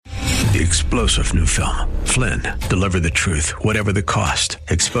The explosive new film, Flynn, deliver the truth, whatever the cost,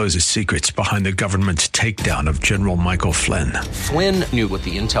 exposes secrets behind the government's takedown of General Michael Flynn. Flynn knew what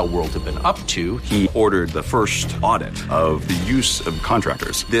the intel world had been up to. He ordered the first audit of the use of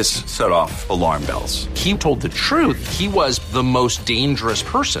contractors. This set off alarm bells. He told the truth. He was the most dangerous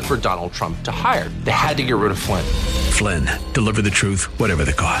person for Donald Trump to hire. They had to get rid of Flynn. Flynn, deliver the truth, whatever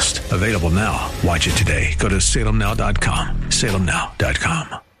the cost. Available now. Watch it today. Go to salemnow.com.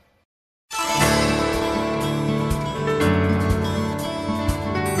 salemnow.com.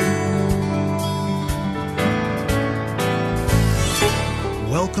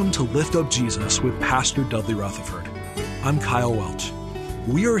 Welcome to Lift Up Jesus with Pastor Dudley Rutherford. I'm Kyle Welch.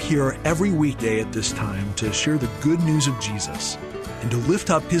 We are here every weekday at this time to share the good news of Jesus and to lift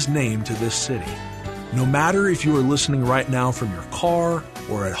up his name to this city. No matter if you are listening right now from your car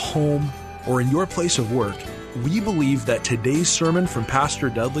or at home or in your place of work, we believe that today's sermon from Pastor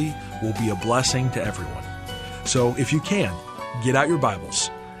Dudley will be a blessing to everyone. So if you can, get out your Bibles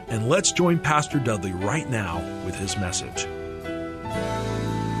and let's join Pastor Dudley right now with his message.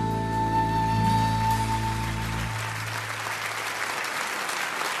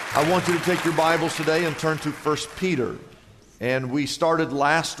 I want you to take your Bibles today and turn to 1 Peter. And we started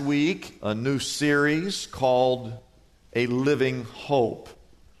last week a new series called A Living Hope,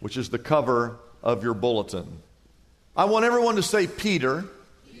 which is the cover of your bulletin. I want everyone to say Peter.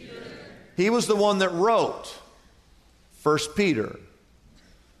 Peter. He was the one that wrote 1 Peter.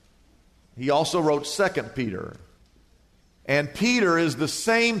 He also wrote 2 Peter. And Peter is the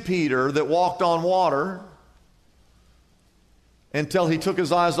same Peter that walked on water until he took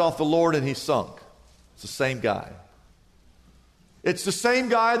his eyes off the Lord and he sunk. It's the same guy. It's the same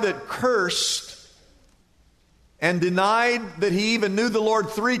guy that cursed and denied that he even knew the Lord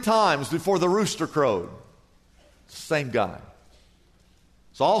 3 times before the rooster crowed. It's the same guy.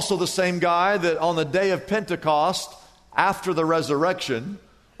 It's also the same guy that on the day of Pentecost, after the resurrection,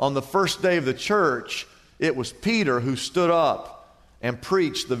 on the first day of the church, it was Peter who stood up and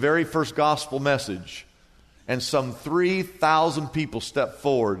preached the very first gospel message. And some 3,000 people stepped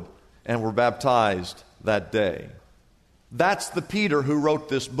forward and were baptized that day. That's the Peter who wrote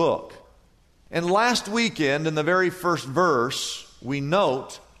this book. And last weekend, in the very first verse, we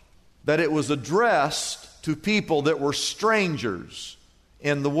note that it was addressed to people that were strangers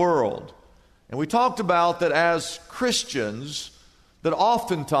in the world. And we talked about that as Christians, that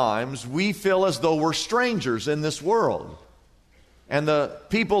oftentimes we feel as though we're strangers in this world. And the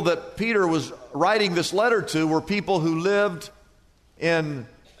people that Peter was writing this letter to were people who lived in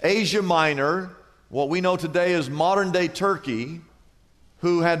Asia Minor, what we know today as modern-day Turkey,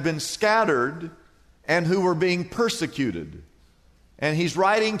 who had been scattered and who were being persecuted. And he's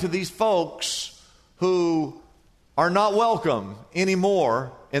writing to these folks who are not welcome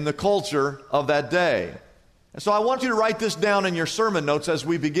anymore in the culture of that day. And so I want you to write this down in your sermon notes as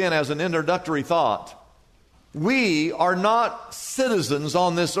we begin as an introductory thought. We are not citizens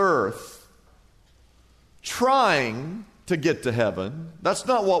on this earth trying to get to heaven. That's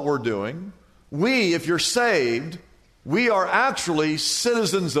not what we're doing. We, if you're saved, we are actually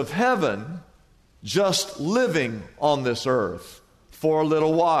citizens of heaven, just living on this earth for a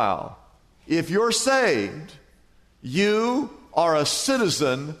little while. If you're saved, you are a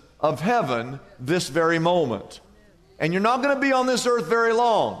citizen of heaven this very moment. And you're not going to be on this earth very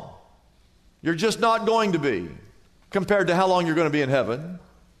long. You're just not going to be, compared to how long you're going to be in heaven.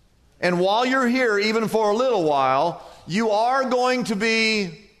 And while you're here, even for a little while, you are going to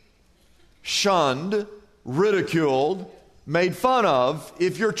be shunned, ridiculed, made fun of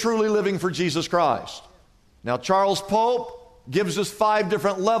if you're truly living for Jesus Christ. Now, Charles Pope gives us 5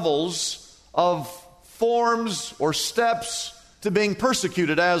 different levels of forms or steps to being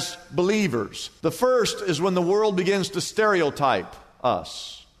persecuted as believers. The first is when the world begins to stereotype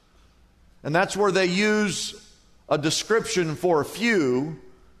us. And that's where they use a description for a few,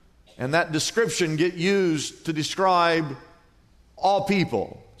 and that description get used to describe all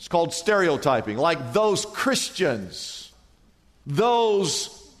people. It's called stereotyping, like those Christians,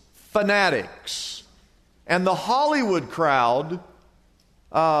 those fanatics. And the Hollywood crowd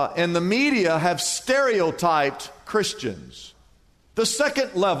and the media have stereotyped Christians. The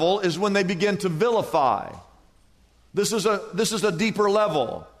second level is when they begin to vilify. This is a deeper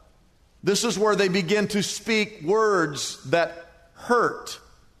level. This is where they begin to speak words that hurt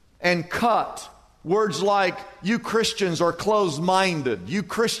and cut. Words like, you Christians are closed-minded. You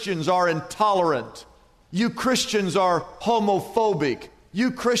Christians are intolerant. You Christians are homophobic. You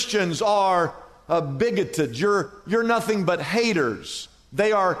Christians are bigoted. You're nothing but haters.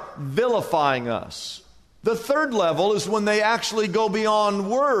 They are vilifying us. The third level is when they actually go beyond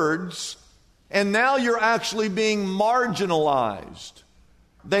words, and now you're actually being marginalized.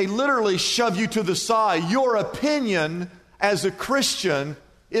 They literally shove you to the side. Your opinion as a Christian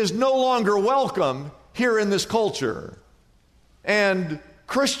is no longer welcome here in this culture. And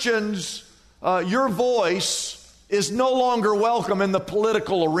Christians, your voice is no longer welcome in the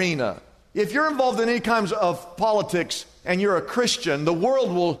political arena. If you're involved in any kinds of politics and you're a Christian, the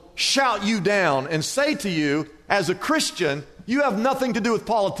world will shout you down and say to you, as a Christian, you have nothing to do with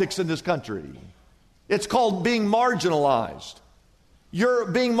politics in this country. It's called being marginalized. You're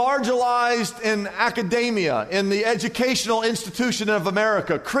being marginalized in academia, in the educational institution of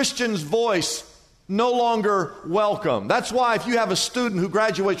America. Christians' voice no longer welcome. That's why if you have a student who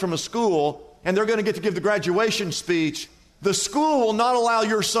graduates from a school and they're going to get to give the graduation speech, the school will not allow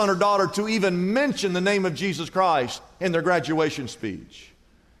your son or daughter to even mention the name of Jesus Christ in their graduation speech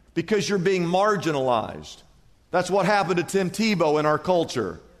because you're being marginalized. That's what happened to Tim Tebow in our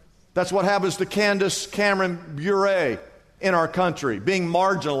culture. That's what happens to Candace Cameron Bure in our country, being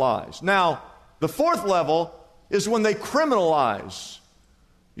marginalized. Now, the fourth level is when they criminalize.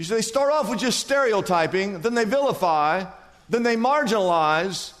 You see, they start off with just stereotyping, then they vilify, then they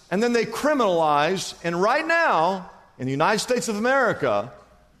marginalize, and then they criminalize. And right now, in the United States of America,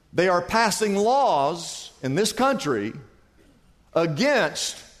 they are passing laws in this country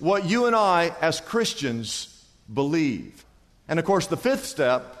against what you and I as Christians believe. And of course, the fifth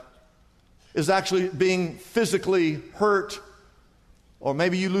step is actually being physically hurt, or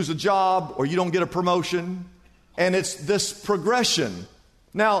maybe you lose a job, or you don't get a promotion, and it's this progression.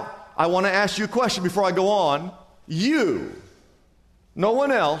 Now, I want to ask you a question before I go on. You, no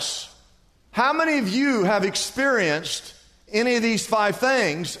one else, how many of you have experienced any of these five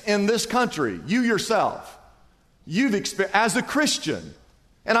things in this country? You yourself. You've experienced, as a Christian.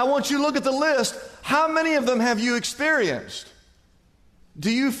 And I want you to look at the list. How many of them have you experienced? Do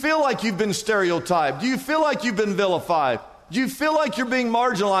you feel like you've been stereotyped? Do you feel like you've been vilified? Do you feel like you're being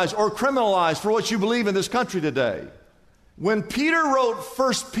marginalized or criminalized for what you believe in this country today? When Peter wrote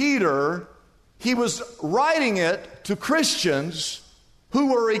 1 Peter, he was writing it to Christians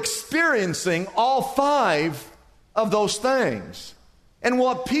who were experiencing all five of those things. And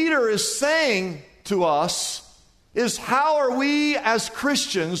what Peter is saying to us is, how are we as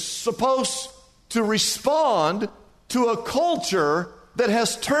Christians supposed to respond to a culture that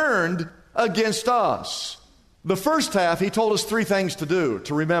has turned against us? The first half, he told us three things to do,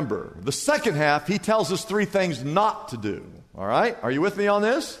 to remember. The second half, he tells us three things not to do. All right? Are you with me on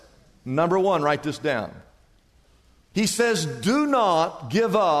this? Number one, write this down. He says, do not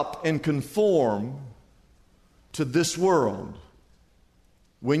give up and conform to this world.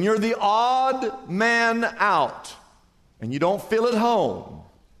 When you're the odd man out and you don't feel at home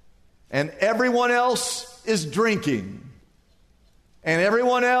and everyone else is drinking and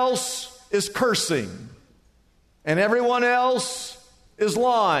everyone else is cursing and everyone else is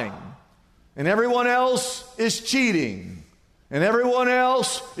lying and everyone else is cheating and everyone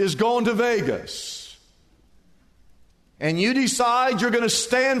else is going to Vegas, and you decide you're going to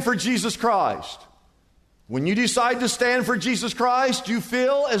stand for Jesus Christ. When you decide to stand for Jesus Christ, you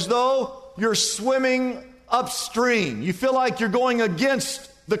feel as though you're swimming upstream. You feel like you're going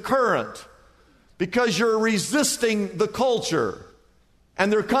against the current because you're resisting the culture.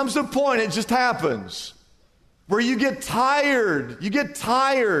 And there comes a point, it just happens, where you get tired. You get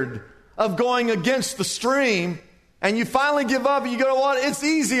tired of going against the stream, and you finally give up and you go, what? It's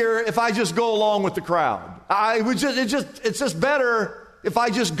easier if I just go along with the crowd. It's just better if I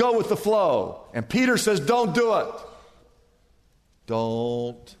just go with the flow. And Peter says, don't do it.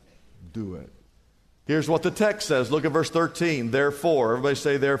 Don't do it. Here's what the text says. Look at verse 13. Therefore, everybody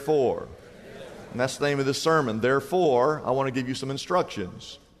say therefore. And that's the name of this sermon. Therefore, I want to give you some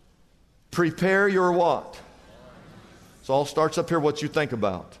instructions. Prepare your what? It all starts up here, what you think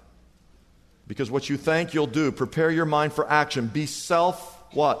about. Because what you think, you'll do. Prepare your mind for action. Be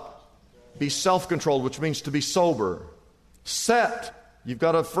what? Be self-controlled, which means to be sober. Set. You've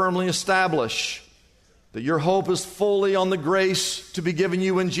got to firmly establish that your hope is fully on the grace to be given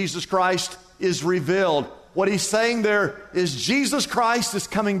you when Jesus Christ is revealed. What he's saying there is Jesus Christ is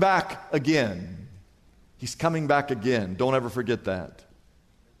coming back again. He's coming back again. Don't ever forget that.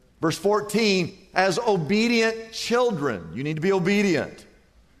 Verse 14, as obedient children. You need to be obedient.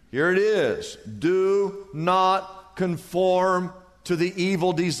 Here it is. Do not conform to the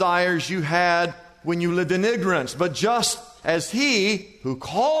evil desires you had when you lived in ignorance, but just as he who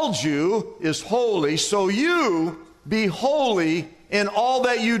called you is holy, so you be holy in all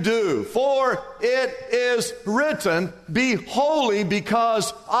that you do. For it is written, be holy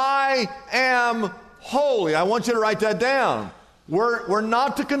because I am holy. I want you to write that down. We're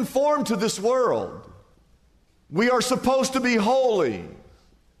not to conform to this world. We are supposed to be holy.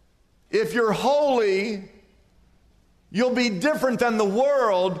 If you're holy, you'll be different than the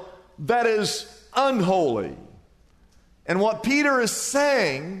world that is unholy. And what Peter is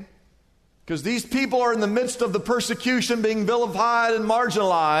saying, because these people are in the midst of the persecution, being vilified and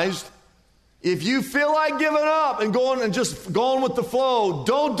marginalized, if you feel like giving up and going with the flow,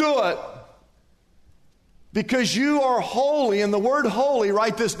 don't do it. Because you are holy, and the word holy,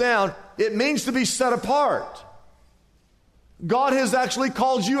 write this down, it means to be set apart. God has actually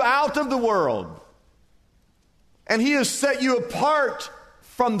called you out of the world. And He has set you apart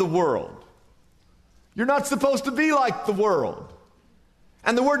from the world. You're not supposed to be like the world.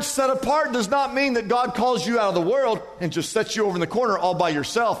 And the word set apart does not mean that God calls you out of the world and just sets you over in the corner all by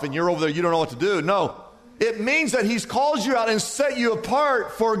yourself and you're over there, you don't know what to do. No. It means that He's called you out and set you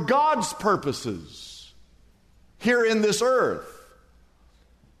apart for God's purposes here in this earth.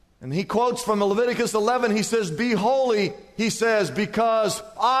 And he quotes from Leviticus 11. He says, be holy, he says, because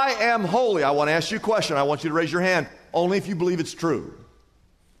I am holy. I want to ask you a question. I want you to raise your hand only if you believe it's true.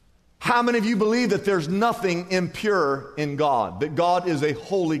 How many of you believe that there's nothing impure in God, that God is a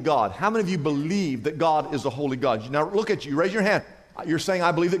holy God? How many of you believe that God is a holy God? Now look at you, raise your hand. You're saying,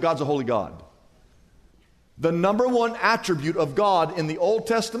 I believe that God's a holy God. The number one attribute of God in the Old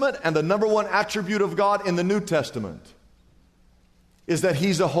Testament and the number one attribute of God in the New Testament is that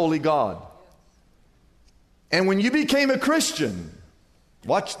He's a holy God. And when you became a Christian,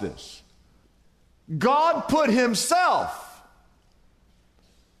 watch this, God put Himself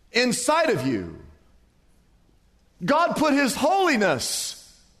inside of you. God put His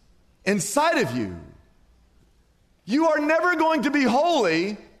holiness inside of you. You are never going to be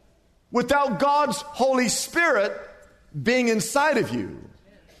holy without God's Holy Spirit being inside of you.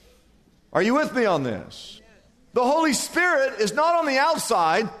 Are you with me on this? The Holy Spirit is not on the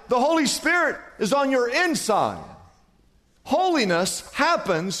outside. The Holy Spirit is on your inside. Holiness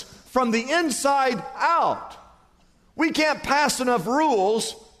happens from the inside out. We can't pass enough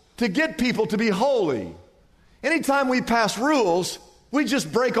rules to get people to be holy. Anytime we pass rules, we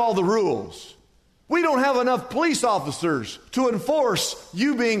just break all the rules. We don't have enough police officers to enforce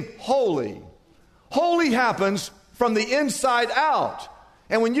you being holy. Holy happens from the inside out.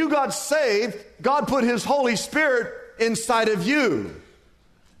 And when you got saved, God put His Holy Spirit inside of you.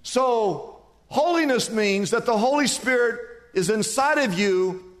 So, holiness means that the Holy Spirit is inside of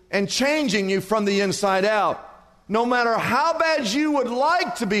you and changing you from the inside out. No matter how bad you would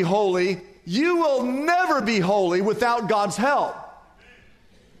like to be holy, you will never be holy without God's help.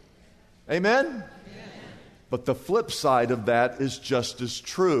 Amen? But the flip side of that is just as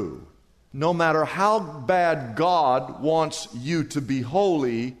true. No matter how bad God wants you to be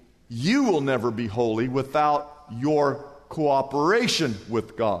holy, you will never be holy without your cooperation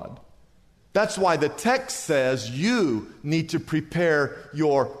with God. That's why the text says you need to prepare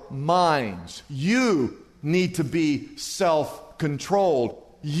your minds. You need to be self-controlled.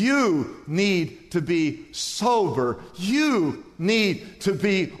 You need to be sober. You need to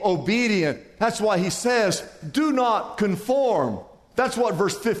be obedient. That's why he says, do not conform. That's what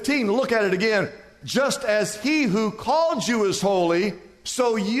verse 15, look at it again. Just as He who called you is holy,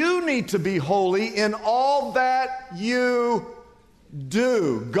 so you need to be holy in all that you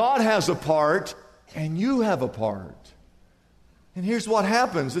do. God has a part, and you have a part. And here's what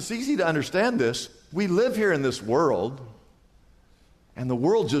happens. It's easy to understand this. We live here in this world, and the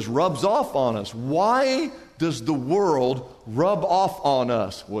world just rubs off on us. Why does the world rub off on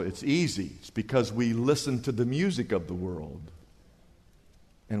us? Well, it's easy. It's because we listen to the music of the world.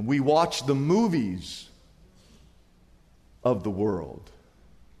 And we watch the movies of the world.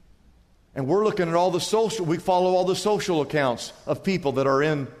 And we're looking at we follow all the social accounts of people that are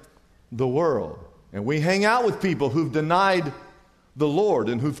in the world. And we hang out with people who've denied the Lord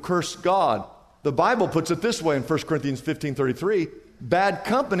and who've cursed God. The Bible puts it this way in 1 Corinthians 15:33, bad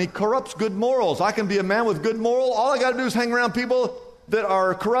company corrupts good morals. I can be a man with good moral. All I got to do is hang around people that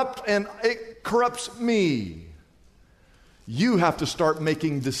are corrupt, and it corrupts me. You have to start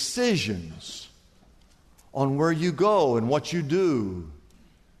making decisions on where you go and what you do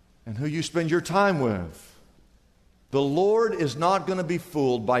and who you spend your time with. The Lord is not going to be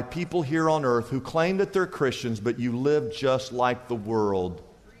fooled by people here on earth who claim that they're Christians, but you live just like the world.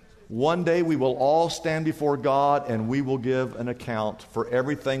 One day we will all stand before God and we will give an account for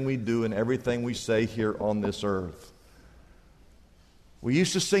everything we do and everything we say here on this earth. We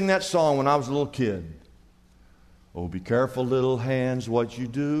used to sing that song when I was a little kid. Oh, be careful, little hands, what you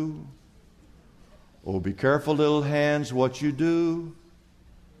do. Oh, be careful, little hands, what you do.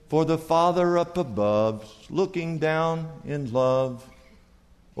 For the Father up above, looking down in love.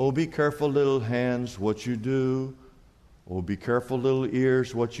 Oh, be careful, little hands, what you do. Oh, be careful, little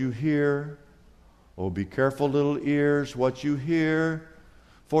ears, what you hear. Oh, be careful, little ears, what you hear.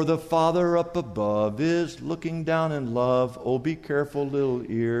 For the Father up above is looking down in love. Oh, be careful, little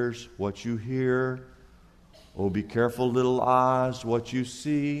ears, what you hear. Oh, be careful, little eyes, what you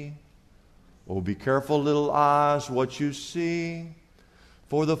see. Oh, be careful, little eyes, what you see.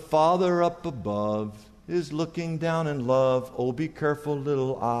 For the Father up above is looking down in love. Oh, be careful,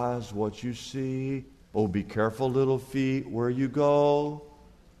 little eyes, what you see. Oh, be careful, little feet, where you go.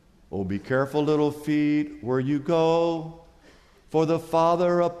 Oh, be careful, little feet, where you go. For the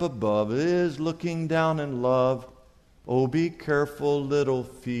Father up above is looking down in love. Oh, be careful, little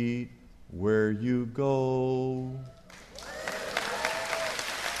feet, where you go.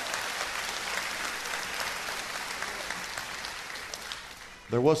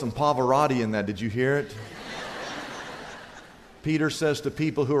 There was some Pavarotti in that. Did you hear it? Peter says to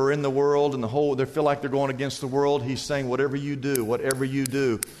people who are in the world and they feel like they're going against the world, he's saying, whatever you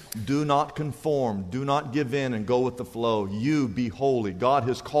do, do not conform, do not give in and go with the flow. You be holy. God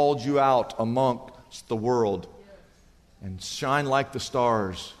has called you out amongst the world and shine like the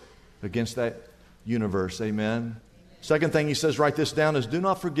stars against that universe. Amen. Second thing he says, write this down, is do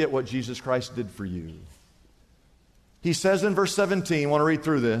not forget what Jesus Christ did for you. He says in verse 17, I want to read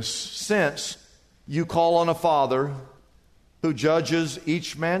through this, since you call on a Father who judges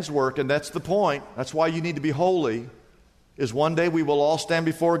each man's work, and that's the point, that's why you need to be holy, is one day we will all stand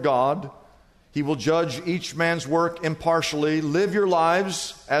before God. He will judge each man's work impartially. Live your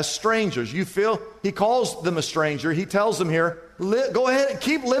lives as strangers. You feel, he calls them a stranger. He tells them here, go ahead and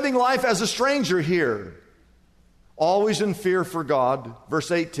keep living life as a stranger here. Always in fear for God.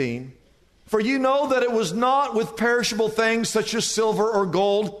 Verse 18, for you know that it was not with perishable things such as silver or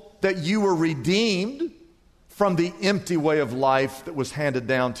gold that you were redeemed from the empty way of life that was handed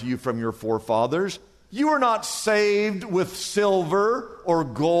down to you from your forefathers. You are not saved with silver or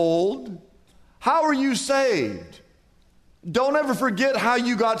gold. How are you saved? Don't ever forget how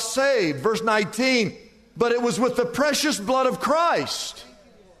you got saved. Verse 19, but it was with the precious blood of Christ,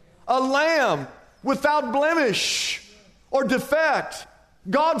 a lamb without blemish or defect.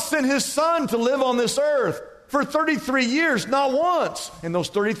 God sent His Son to live on this earth for 33 years, not once in those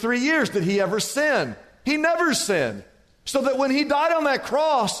 33 years did He ever sin. He never sinned. So that when He died on that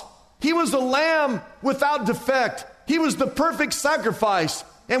cross, He was a lamb without defect. He was the perfect sacrifice.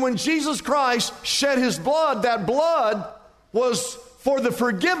 And when Jesus Christ shed His blood, that blood was for the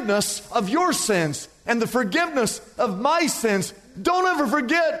forgiveness of your sins and the forgiveness of my sins. Don't ever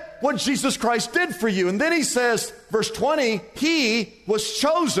forget what Jesus Christ did for you. And then he says, verse 20, He was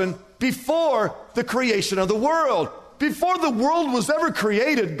chosen before the creation of the world. Before the world was ever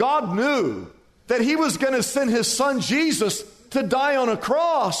created, God knew that He was going to send His Son Jesus to die on a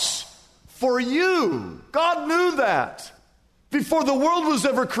cross for you. God knew that before the world was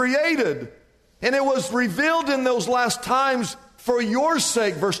ever created. And it was revealed in those last times for your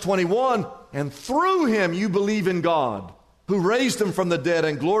sake, verse 21, and through Him you believe in God, who raised Him from the dead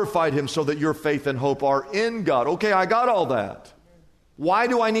and glorified Him, so that your faith and hope are in God. Okay, I got all that. Why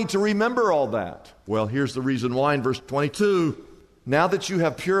do I need to remember all that? Well, here's the reason why in verse 22. Now that you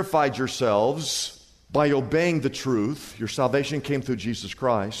have purified yourselves by obeying the truth, your salvation came through Jesus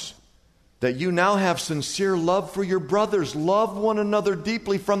Christ, that you now have sincere love for your brothers. Love one another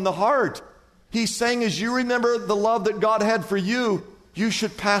deeply from the heart. He's saying as you remember the love that God had for you, you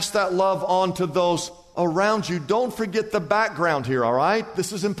should pass that love on to those around you. Don't forget the background here, all right?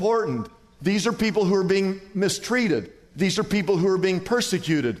 This is important. These are people who are being mistreated. These are people who are being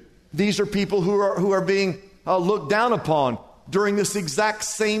persecuted. These are people who are being looked down upon. During this exact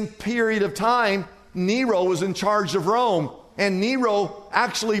same period of time, Nero was in charge of Rome. And Nero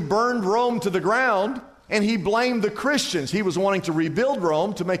actually burned Rome to the ground, and he blamed the Christians. He was wanting to rebuild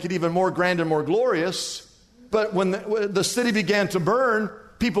Rome to make it even more grand and more glorious. But when the city began to burn,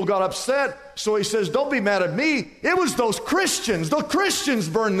 people got upset. So he says, don't be mad at me. It was those Christians. The Christians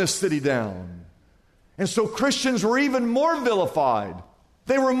burned this city down. And so Christians were even more vilified.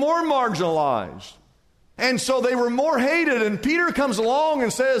 They were more marginalized. And so they were more hated. And Peter comes along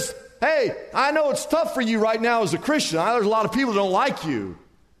and says, hey, I know it's tough for you right now as a Christian. There's a lot of people who don't like you.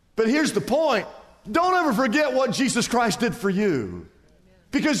 But here's the point. Don't ever forget what Jesus Christ did for you.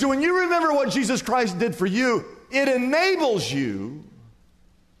 Because when you remember what Jesus Christ did for you, it enables you,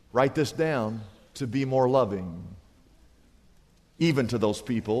 write this down, to be more loving. Even to those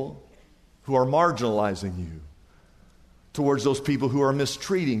people who are marginalizing you. Towards those people who are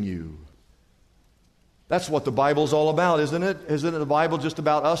mistreating you. That's what the Bible's all about, isn't it? Isn't the Bible just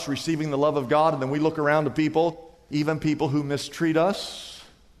about us receiving the love of God, and then we look around to people, even people who mistreat us,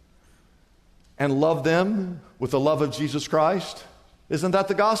 and love them with the love of Jesus Christ? Isn't that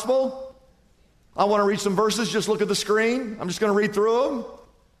the gospel? I want to read some verses. Just look at the screen. I'm just going to read through them.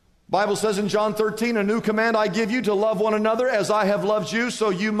 The Bible says in John 13, a new command I give you, to love one another as I have loved you, so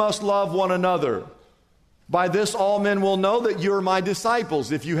you must love one another. By this all men will know that you are my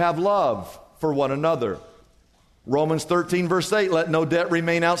disciples, if you have love for one another. Romans 13 verse 8, let no debt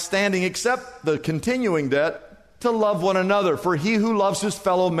remain outstanding except the continuing debt, to love one another. For he who loves his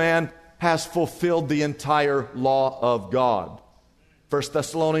fellow man has fulfilled the entire law of God. 1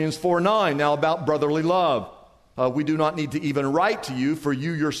 Thessalonians 4:9, now about brotherly love. We do not need to even write to you, for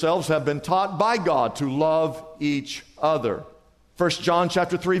you yourselves have been taught by God to love each other. 1 John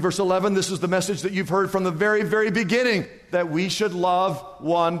chapter 3 verse 11, this is the message that you've heard from the very, very beginning, that we should love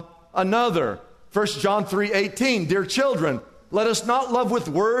one another. 1 John 3:18, dear children, let us not love with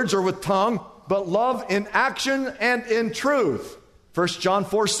words or with tongue, but love in action and in truth. 1 John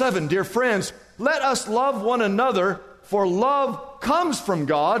 4:7, dear friends, let us love one another, for love comes from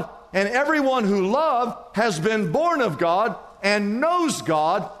God, and everyone who loves has been born of God and knows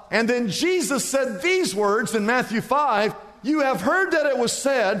God. And then Jesus said these words in Matthew 5, you have heard that it was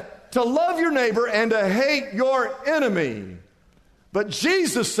said to love your neighbor and to hate your enemy. But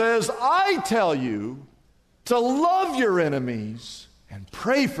Jesus says, I tell you to love your enemies and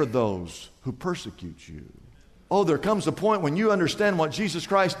pray for those who persecute you. Oh, there comes a point when you understand what Jesus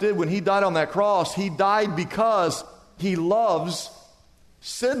Christ did when he died on that cross. He died because he loves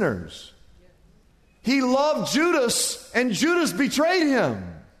sinners. He loved Judas, and Judas betrayed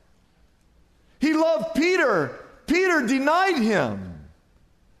him. He loved Peter. Peter denied him.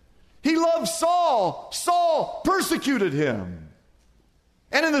 He loved Saul. Saul persecuted him.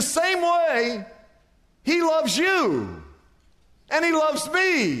 And in the same way, he loves you. And he loves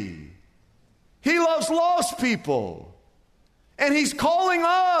me. He loves lost people. And he's calling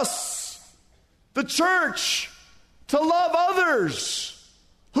us, the church, to love others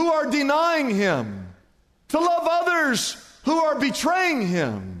who are denying him, to love others who are betraying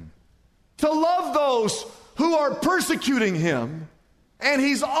him, to love those who are persecuting him. And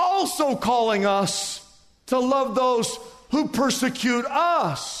he's also calling us to love those who persecute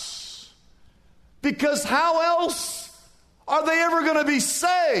us. Because how else are they ever going to be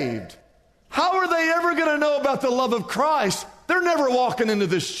saved? How are they ever going to know about the love of Christ? They're never walking into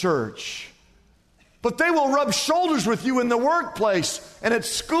this church. But they will rub shoulders with you in the workplace and at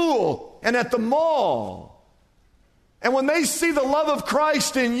school and at the mall. And when they see the love of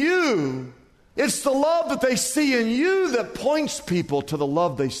Christ in you, it's the love that they see in you that points people to the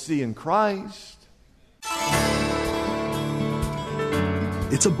love they see in Christ.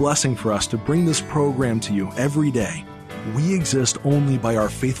 It's a blessing for us to bring this program to you every day. We exist only by our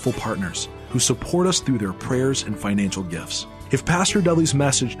faithful partners who support us through their prayers and financial gifts. If Pastor Dudley's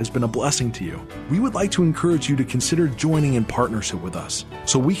message has been a blessing to you, we would like to encourage you to consider joining in partnership with us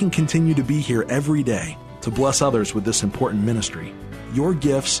so we can continue to be here every day to bless others with this important ministry. Your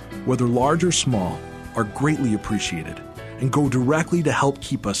gifts, whether large or small, are greatly appreciated and go directly to help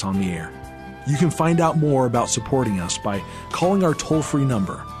keep us on the air. You can find out more about supporting us by calling our toll-free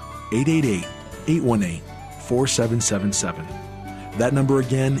number, 888-818-4777. That number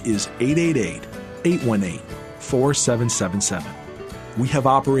again is 888-818-4777. We have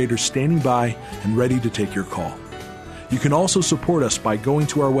operators standing by and ready to take your call. You can also support us by going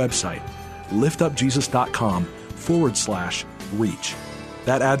to our website, liftupjesus.com/reach.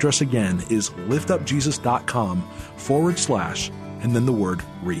 That address again is liftupjesus.com/ and then the word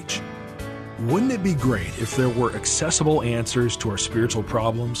reach. Wouldn't it be great if there were accessible answers to our spiritual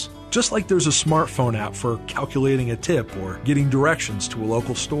problems? Just like there's a smartphone app for calculating a tip or getting directions to a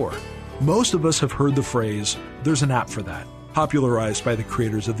local store. Most of us have heard the phrase, there's an app for that, popularized by the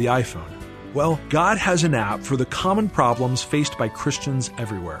creators of the iPhone. Well, God has an app for the common problems faced by Christians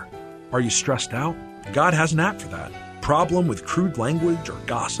everywhere. Are you stressed out? God has an app for that. Problem with crude language or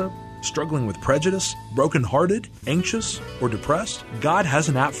gossip? Struggling with prejudice? Brokenhearted? Anxious? Or depressed? God has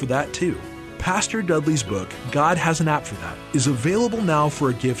an app for that too. Pastor Dudley's book, God Has an App for That, is available now for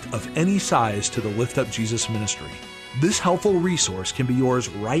a gift of any size to the Lift Up Jesus ministry. This helpful resource can be yours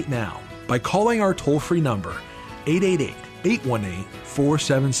right now by calling our toll-free number,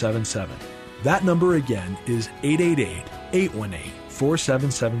 888-818-4777. That number again is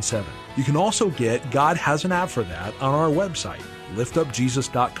 888-818-4777. You can also get God Has an App for That on our website,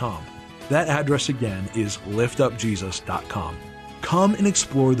 liftupjesus.com. That address again is liftupjesus.com. Come and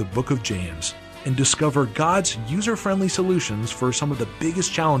explore the book of James and discover God's user-friendly solutions for some of the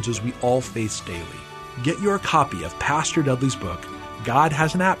biggest challenges we all face daily. Get your copy of Pastor Dudley's book, God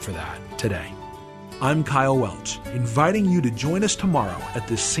Has an App for That, today. I'm Kyle Welch, inviting you to join us tomorrow at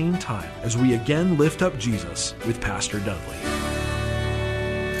this same time as we again lift up Jesus with Pastor Dudley.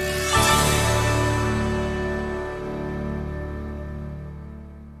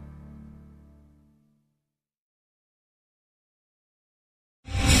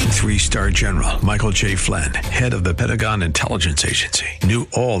 Three-star General Michael J. Flynn, head of the Pentagon Intelligence Agency, knew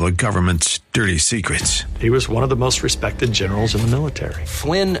all the government's dirty secrets. He was one of the most respected generals in the military.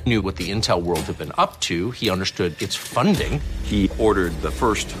 Flynn knew what the intel world had been up to. He understood its funding. He ordered the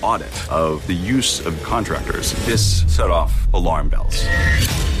first audit of the use of contractors. This set off alarm bells.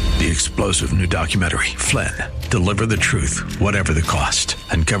 The explosive new documentary, Flynn, Deliver the Truth, Whatever the Cost,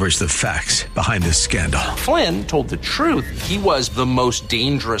 uncovers the facts behind this scandal. Flynn told the truth. He was the most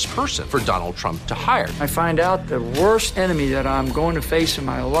dangerous person for Donald Trump to hire. I find out the worst enemy that I'm going to face in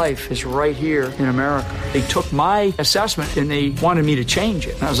my life is right here in America. They took my assessment and they wanted me to change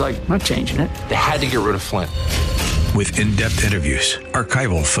it. And I was like, I'm not changing it. They had to get rid of Flynn. With in-depth interviews,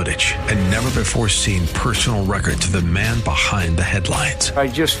 archival footage, and never-before-seen personal records of the man behind the headlines. I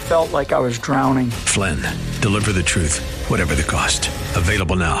just felt like I was drowning. Flynn, Deliver the Truth, Whatever the Cost.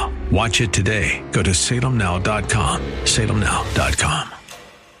 Available now. Watch it today. Go to salemnow.com. salemnow.com.